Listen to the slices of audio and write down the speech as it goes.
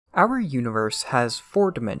Our universe has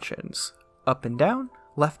 4 dimensions: up and down,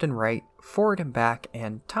 left and right, forward and back,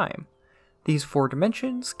 and time. These 4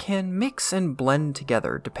 dimensions can mix and blend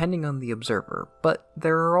together depending on the observer, but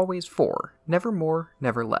there are always 4, never more,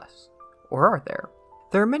 never less. Or are there?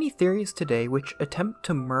 There are many theories today which attempt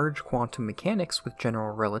to merge quantum mechanics with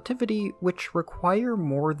general relativity, which require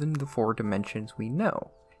more than the 4 dimensions we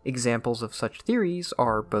know. Examples of such theories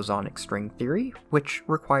are bosonic string theory, which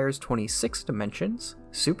requires 26 dimensions,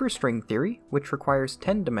 superstring theory, which requires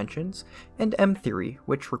 10 dimensions, and M theory,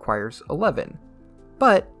 which requires 11.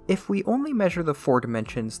 But if we only measure the 4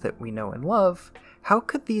 dimensions that we know and love, how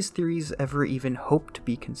could these theories ever even hope to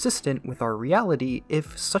be consistent with our reality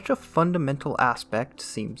if such a fundamental aspect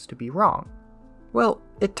seems to be wrong? Well,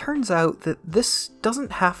 it turns out that this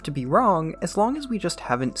doesn't have to be wrong as long as we just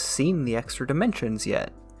haven't seen the extra dimensions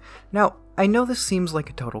yet. Now, I know this seems like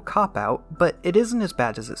a total cop-out, but it isn't as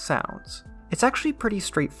bad as it sounds. It's actually pretty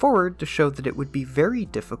straightforward to show that it would be very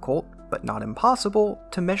difficult, but not impossible,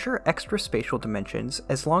 to measure extra spatial dimensions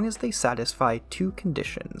as long as they satisfy 2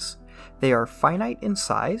 conditions. They are finite in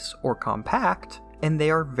size, or compact, and they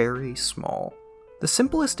are very small. The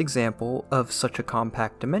simplest example of such a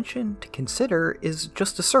compact dimension to consider is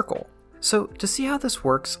just a circle. So to see how this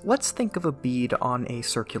works, let's think of a bead on a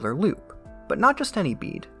circular loop. But not just any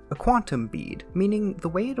bead, a quantum bead, meaning the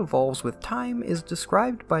way it evolves with time is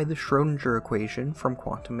described by the Schrödinger equation from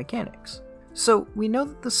quantum mechanics. So we know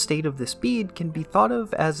that the state of this bead can be thought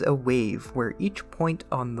of as a wave where each point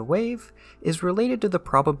on the wave is related to the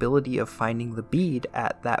probability of finding the bead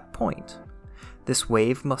at that point. This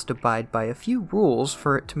wave must abide by a few rules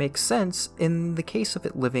for it to make sense in the case of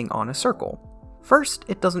it living on a circle. First,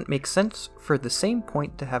 it doesn't make sense for the same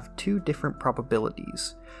point to have 2 different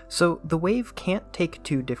probabilities, so the wave can't take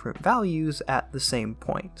 2 different values at the same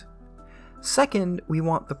point. Second, we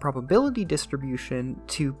want the probability distribution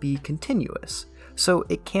to be continuous, so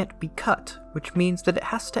it can't be cut, which means that it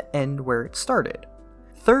has to end where it started.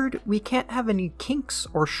 Third, we can't have any kinks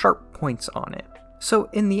or sharp points on it. So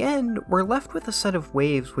in the end, we're left with a set of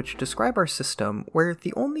waves which describe our system where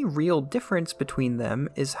the only real difference between them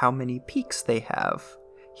is how many peaks they have.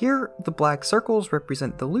 Here, the black circles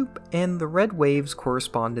represent the loop, and the red waves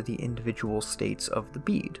correspond to the individual states of the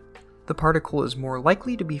bead. The particle is more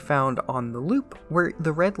likely to be found on the loop, where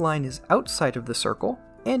the red line is outside of the circle,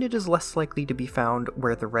 and it is less likely to be found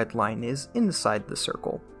where the red line is inside the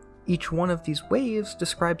circle. Each one of these waves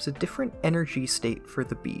describes a different energy state for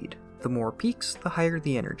the bead. The more peaks, the higher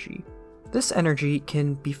the energy. This energy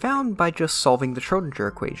can be found by just solving the Schrödinger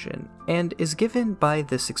equation, and is given by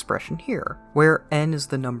this expression here, where n is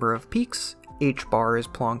the number of peaks, h bar is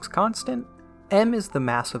Planck's constant, m is the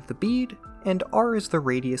mass of the bead, and r is the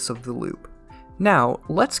radius of the loop. Now,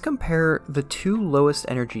 let's compare the 2 lowest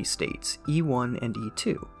energy states, E1 and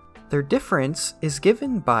E2. Their difference is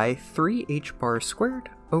given by 3h bar squared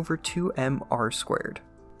over 2mr squared.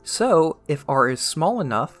 So, if r is small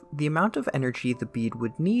enough, the amount of energy the bead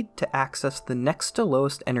would need to access the next to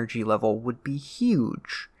lowest energy level would be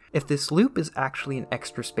huge. If this loop is actually an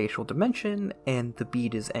extra spatial dimension, and the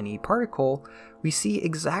bead is any particle, we see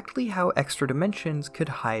exactly how extra dimensions could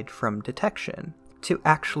hide from detection. To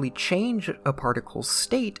actually change a particle's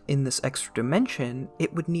state in this extra dimension,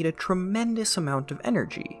 it would need a tremendous amount of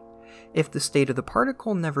energy. If the state of the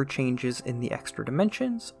particle never changes in the extra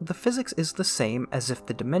dimensions, the physics is the same as if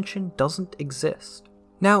the dimension doesn't exist.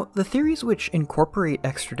 Now, the theories which incorporate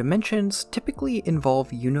extra dimensions typically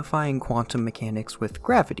involve unifying quantum mechanics with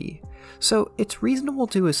gravity, so it's reasonable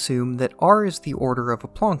to assume that r is the order of a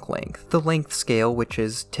Planck length, the length scale which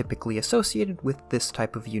is typically associated with this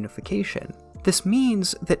type of unification. This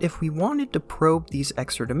means that if we wanted to probe these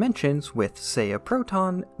extra dimensions with, say, a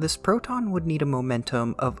proton, this proton would need a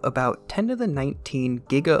momentum of about 10 to the 19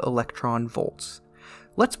 giga-electron volts.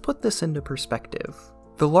 Let's put this into perspective.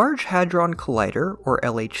 The Large Hadron Collider, or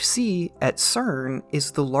LHC, at CERN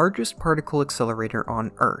is the largest particle accelerator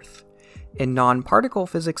on Earth. In non-particle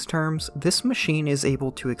physics terms, this machine is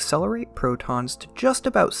able to accelerate protons to just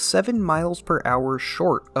about 7 miles per hour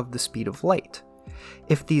short of the speed of light.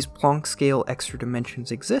 If these Planck-scale extra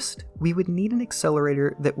dimensions exist, we would need an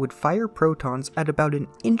accelerator that would fire protons at about an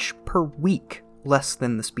inch per week less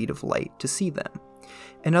than the speed of light to see them.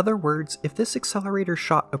 In other words, if this accelerator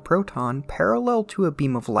shot a proton parallel to a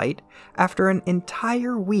beam of light, after an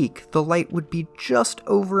entire week the light would be just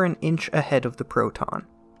over an inch ahead of the proton.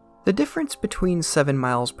 The difference between 7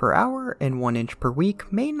 miles per hour and 1 inch per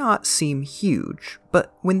week may not seem huge,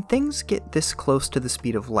 but when things get this close to the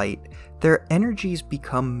speed of light, their energies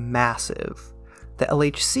become massive. The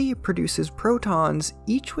LHC produces protons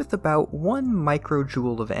each with about 1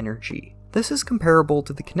 microjoule of energy. This is comparable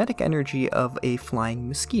to the kinetic energy of a flying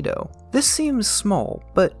mosquito. This seems small,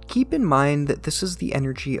 but keep in mind that this is the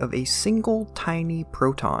energy of a single tiny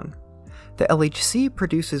proton. The LHC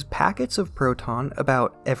produces packets of proton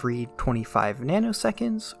about every 25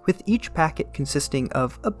 nanoseconds, with each packet consisting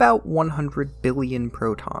of about 100 billion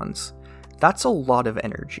protons. That's a lot of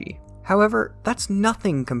energy. However, that's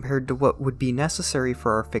nothing compared to what would be necessary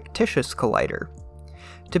for our fictitious collider.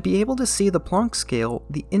 To be able to see the Planck scale,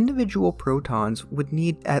 the individual protons would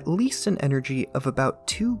need at least an energy of about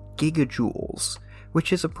 2 gigajoules,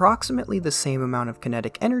 which is approximately the same amount of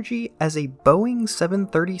kinetic energy as a Boeing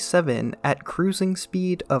 737 at cruising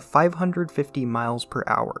speed of 550 miles per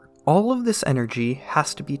hour. All of this energy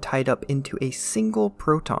has to be tied up into a single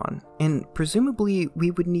proton, and presumably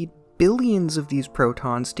we would need billions of these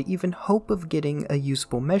protons to even hope of getting a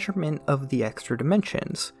usable measurement of the extra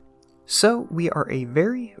dimensions. So we are a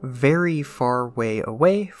very, very far way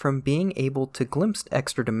away from being able to glimpse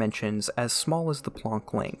extra dimensions as small as the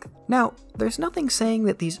Planck length. Now, there's nothing saying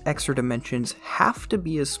that these extra dimensions have to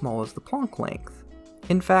be as small as the Planck length.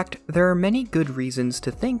 In fact, there are many good reasons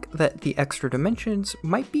to think that the extra dimensions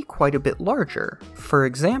might be quite a bit larger. For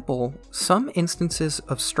example, some instances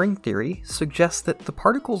of string theory suggest that the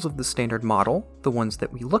particles of the standard model, the ones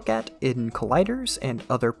that we look at in colliders and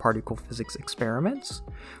other particle physics experiments,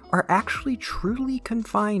 are actually truly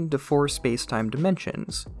confined to 4 spacetime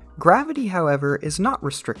dimensions. Gravity, however, is not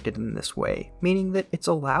restricted in this way, meaning that it's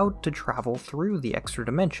allowed to travel through the extra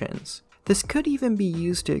dimensions. This could even be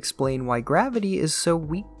used to explain why gravity is so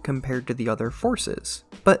weak compared to the other forces.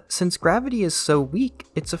 But since gravity is so weak,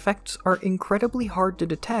 its effects are incredibly hard to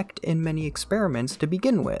detect in many experiments to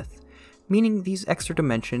begin with, meaning these extra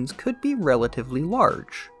dimensions could be relatively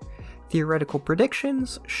large. Theoretical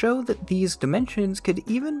predictions show that these dimensions could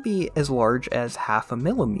even be as large as 0.5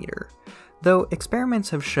 millimeter, though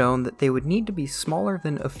experiments have shown that they would need to be smaller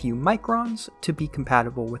than a few microns to be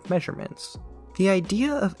compatible with measurements. The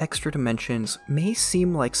idea of extra dimensions may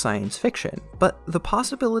seem like science fiction, but the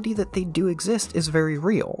possibility that they do exist is very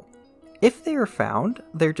real. If they are found,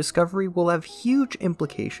 their discovery will have huge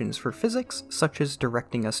implications for physics, such as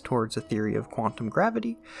directing us towards a theory of quantum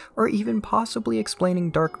gravity, or even possibly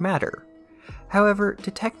explaining dark matter. However,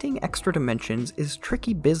 detecting extra dimensions is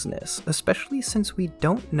tricky business, especially since we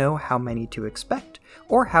don't know how many to expect,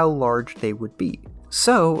 or how large they would be.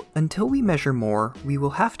 So, until we measure more, we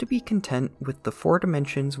will have to be content with the 4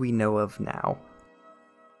 dimensions we know of now.